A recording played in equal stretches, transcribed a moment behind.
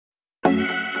Hi,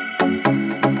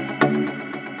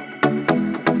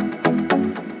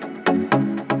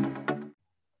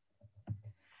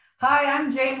 I'm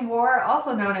Jane Warr,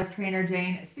 also known as Trainer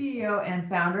Jane, CEO and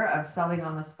founder of Selling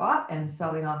on the Spot and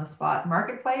Selling on the Spot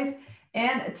Marketplace.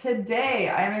 And today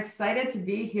I am excited to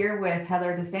be here with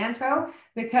Heather DeSanto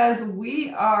because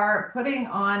we are putting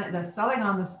on the Selling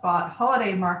on the Spot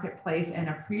Holiday Marketplace and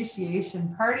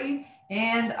Appreciation Party.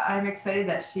 And I'm excited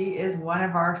that she is one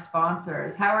of our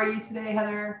sponsors. How are you today,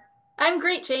 Heather? I'm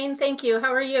great, Jane. Thank you.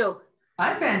 How are you?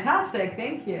 I'm fantastic.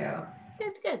 Thank you.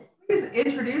 Good. Please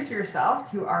introduce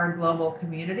yourself to our global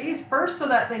communities first so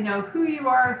that they know who you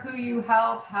are, who you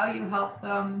help, how you help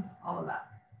them, all of that.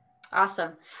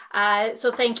 Awesome.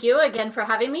 So thank you again for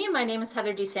having me. My name is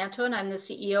Heather DeSanto, and I'm the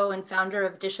CEO and founder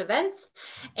of DiSH Events.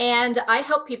 And I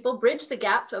help people bridge the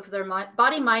gap of their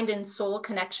body, mind, and soul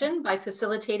connection by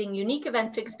facilitating unique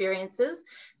event experiences,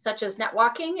 such as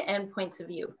networking and points of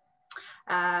view.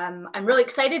 I'm really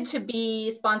excited to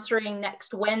be sponsoring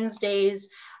next Wednesday's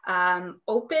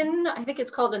open, I think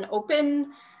it's called an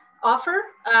open offer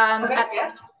at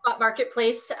Spot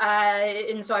Marketplace.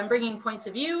 And so I'm bringing points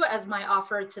of view as my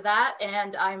offer to that.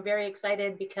 And I'm very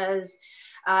excited because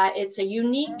it's a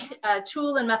unique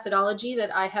tool and methodology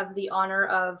that I have the honor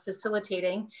of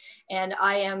facilitating. And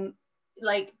I am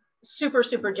like super,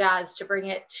 super jazzed to bring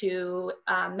it to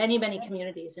many, many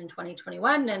communities in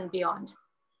 2021 and beyond.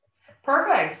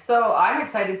 Perfect. So I'm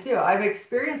excited too. I've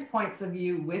experienced points of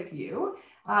view with you,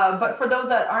 but for those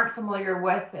that aren't familiar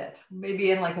with it, maybe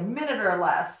in like a minute or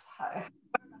less, highlights,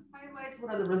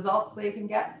 what are the results they can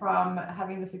get from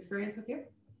having this experience with you?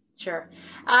 Sure.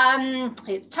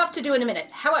 It's tough to do in a minute.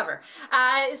 However,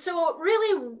 so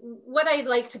really what I'd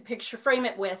like to frame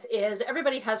it with is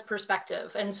everybody has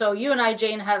perspective. And so you and I,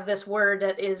 Jane, have this word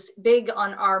that is big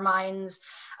on our minds.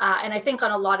 And I think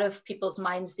on a lot of people's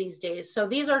minds these days. So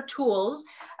these are tools.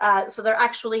 So they're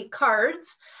actually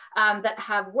cards that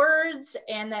have words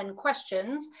and then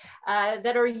questions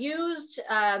that are used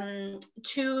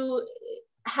to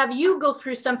have you go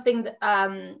through something,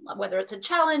 whether it's a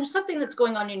challenge, something that's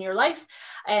going on in your life,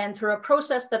 and through a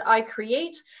process that I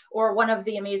create, or one of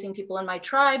the amazing people in my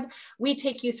tribe, we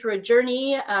take you through a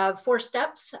journey of 4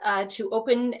 steps to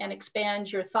open and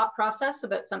expand your thought process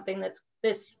about something that's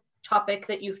this topic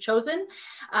that you've chosen.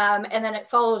 And then it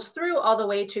follows through all the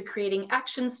way to creating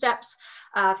action steps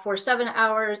for 7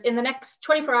 hours in the next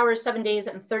 24 hours, 7 days,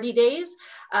 and 30 days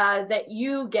that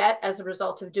you get as a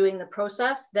result of doing the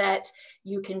process that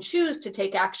you can choose to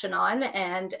take action on.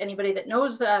 And anybody that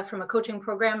knows from a coaching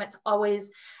program, it's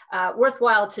always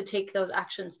worthwhile to take those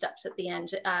action steps at the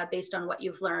end based on what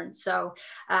you've learned. So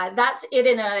that's it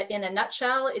in a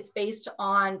nutshell. It's based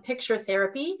on picture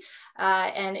therapy,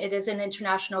 and it is an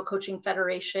International Coaching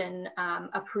Federation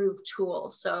approved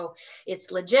tool. So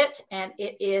it's legit and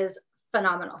it is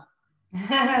phenomenal.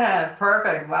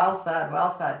 Perfect. Well said.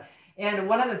 Well said. And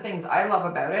one of the things I love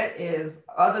about it is,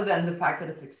 other than the fact that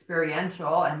it's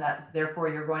experiential and that therefore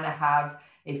you're going to have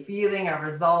a feeling, a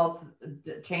result,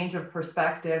 change of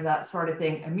perspective, that sort of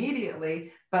thing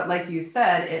immediately. But like you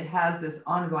said, it has this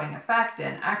ongoing effect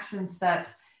and action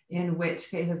steps, in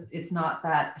which case it's not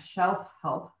that shelf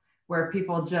help where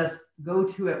people just go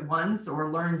to it once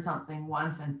or learn something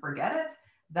once and forget it,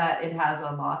 that it has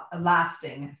a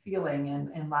lasting feeling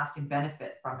and lasting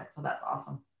benefit from it. So that's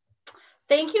awesome.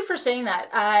 Thank you for saying that.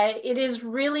 It is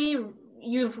really,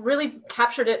 you've really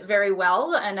captured it very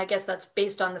well. And I guess that's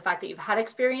based on the fact that you've had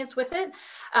experience with it.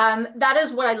 That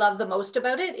is what I love the most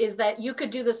about it, is that you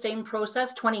could do the same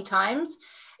process 20 times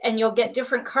and you'll get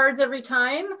different cards every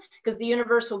time because the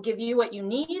universe will give you what you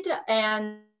need.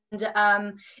 And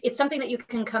it's something that you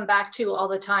can come back to all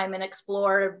the time and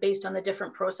explore based on the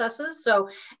different processes. So,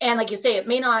 and like you say,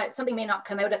 something may not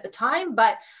come out at the time,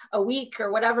 but a week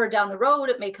or whatever down the road,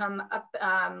 it may come up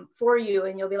for you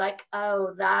and you'll be like,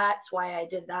 oh, that's why I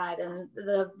did that. And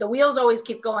the wheels always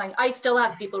keep going. I still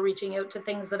have people reaching out to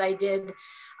things that I did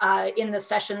in the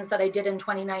sessions that I did in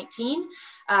 2019,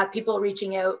 people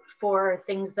reaching out for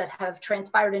things that have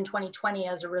transpired in 2020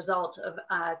 as a result of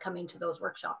coming to those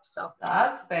workshops. So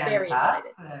that's fantastic. Very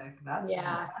excited. That's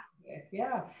fantastic.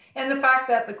 Yeah. And the fact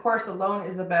that the course alone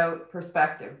is about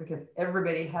perspective, because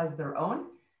everybody has their own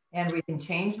and we can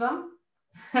change them.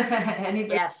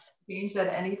 Anybody can change at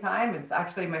any time. It's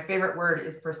actually my favorite word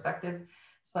is perspective.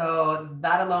 So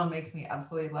that alone makes me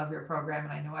absolutely love your program.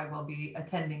 And I know I will be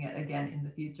attending it again in the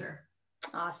future.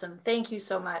 Awesome. Thank you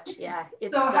so much. Yeah.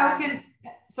 So how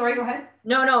sorry, go ahead.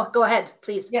 No, go ahead,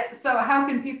 please. Yeah. So how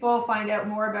can people find out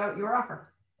more about your offer?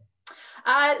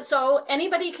 So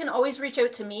anybody can always reach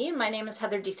out to me. My name is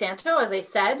Heather DiSanto, as I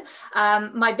said.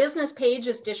 My business page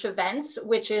is DiSH Events,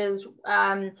 which is,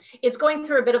 it's going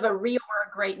through a bit of a reorg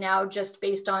right now, just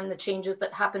based on the changes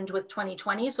that happened with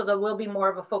 2020. So there will be more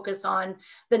of a focus on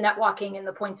the networking and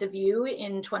the points of view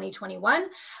in 2021.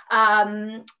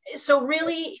 So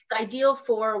really, it's ideal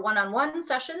for one-on-one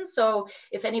sessions. So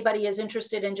if anybody is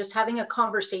interested in just having a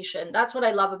conversation, that's what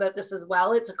I love about this as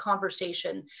well. It's a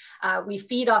conversation. We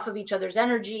feed off of each other's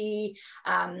energy.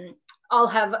 I'll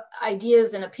have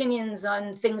ideas and opinions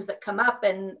on things that come up,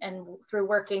 and through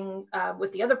working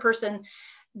with the other person,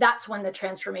 that's when the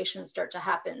transformations start to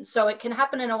happen. So it can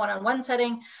happen in a one-on-one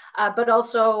setting, but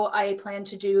also I plan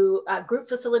to do group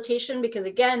facilitation, because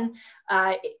again,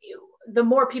 the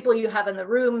more people you have in the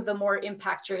room, the more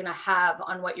impact you're going to have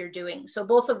on what you're doing. So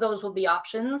both of those will be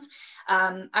options.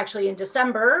 Actually in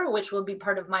December, which will be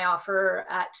part of my offer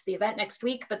at the event next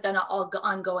week, but then all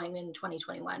ongoing in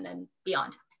 2021 and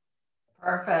beyond.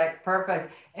 Perfect,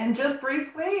 perfect. And just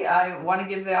briefly, I want to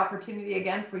give the opportunity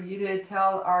again for you to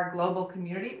tell our global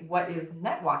community, what is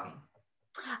netwalking?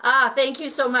 Thank you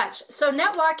so much. So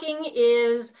netwalking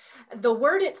is, the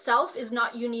word itself is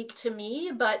not unique to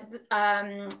me, but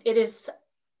it is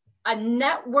a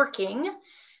networking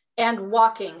and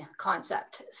walking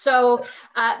concept. So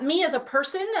me as a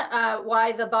person,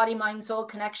 why the body, mind, soul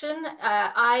connection,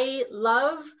 I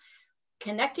love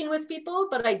connecting with people,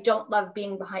 but I don't love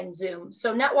being behind Zoom.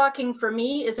 So netwalking for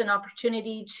me is an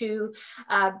opportunity to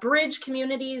bridge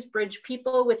communities, bridge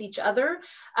people with each other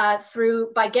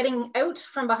by getting out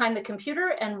from behind the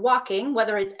computer and walking,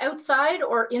 whether it's outside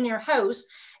or in your house,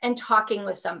 and talking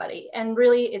with somebody. And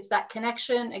really, it's that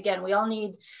connection. Again,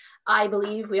 I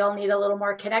believe we all need a little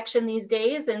more connection these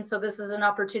days. And so this is an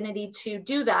opportunity to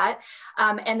do that.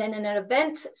 And then in an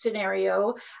event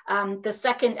scenario, the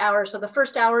second hour, so the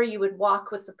first hour you would walk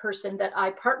with the person that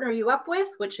I partner you up with,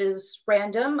 which is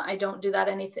random. I don't do that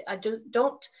anything. I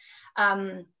don't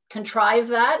contrive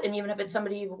that. And even if it's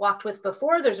somebody you've walked with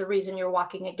before, there's a reason you're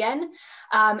walking again.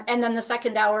 And then the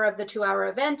second hour of the 2-hour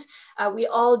event, we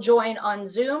all join on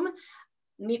Zoom,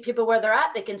 meet people where they're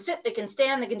at. They can sit, they can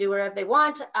stand, they can do whatever they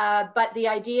want. But the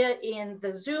idea in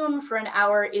the Zoom for an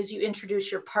hour is you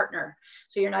introduce your partner.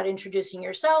 So you're not introducing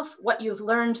yourself. What you've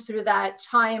learned through that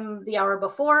time, the hour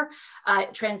before,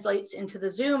 translates into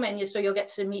the Zoom. And so you'll get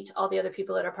to meet all the other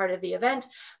people that are part of the event,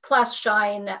 plus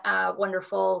shine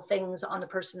wonderful things on the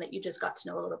person that you just got to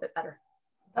know a little bit better.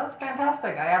 That's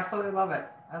fantastic. I absolutely love it.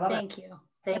 I love it. Thank you.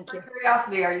 Thank you. For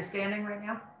curiosity, are you standing right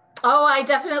now? Oh, I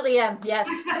definitely am. Yes.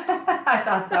 I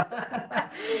thought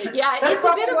so. Yeah, that's it's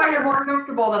probably a bit why you're more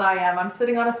comfortable than I am. I'm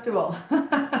sitting on a stool.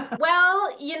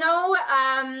 Well, you know,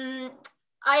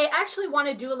 I actually want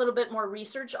to do a little bit more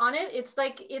research on it. It's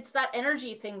that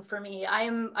energy thing for me.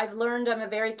 I've learned I'm a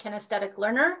very kinesthetic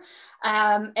learner.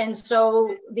 And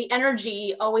so the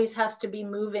energy always has to be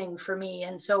moving for me.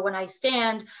 And so when I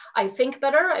stand, I think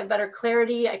better, I have better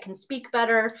clarity, I can speak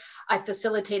better, I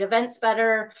facilitate events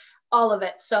better, all of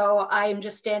it. So I'm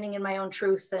just standing in my own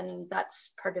truth, and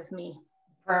that's part of me.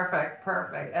 Perfect,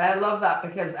 perfect. And I love that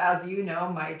because, as you know,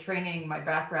 my training, my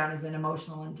background is in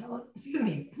emotional intelligence,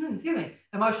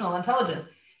 emotional intelligence,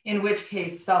 in which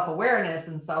case self-awareness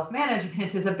and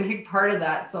self-management is a big part of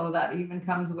that. So that even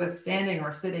comes with standing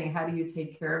or sitting. How do you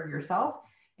take care of yourself?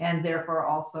 And therefore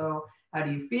also, how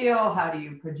do you feel? How do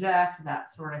you project?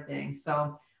 That sort of thing.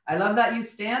 So I love that you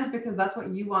stand, because that's what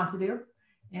you want to do.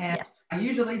 And yes. I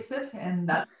usually sit, and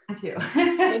that's fine too.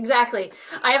 Exactly.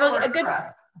 I have a good,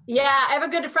 I have a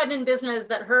good friend in business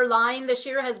that her line this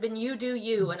year has been, you do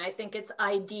you. And I think it's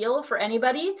ideal for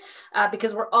anybody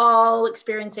because we're all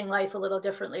experiencing life a little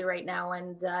differently right now,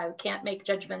 and can't make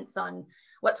judgments on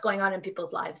what's going on in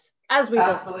people's lives, as we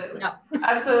absolutely know.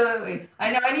 Absolutely.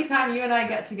 I know anytime you and I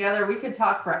get together, we could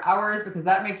talk for hours, because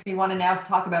that makes me want to now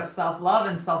talk about self-love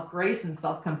and self-grace and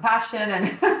self-compassion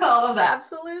and all of that.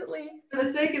 Absolutely. For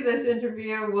the sake of this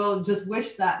interview, we'll just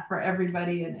wish that for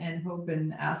everybody, and hope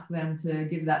and ask them to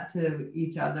give that to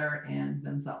each other and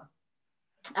themselves.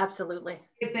 Absolutely.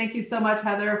 Thank you so much,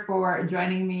 Heather, for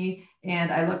joining me.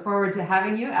 And I look forward to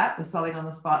having you at the Selling on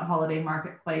the Spot Holiday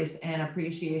Marketplace and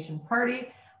Appreciation Party.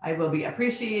 I will be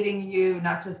appreciating you,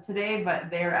 not just today,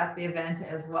 but there at the event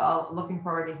as well. Looking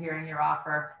forward to hearing your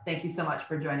offer. Thank you so much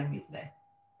for joining me today.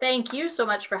 Thank you so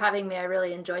much for having me. I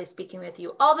really enjoy speaking with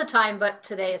you all the time, but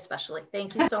today especially.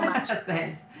 Thank you so much.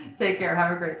 Thanks. Take care.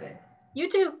 Have a great day. You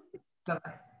too.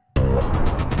 Bye-bye.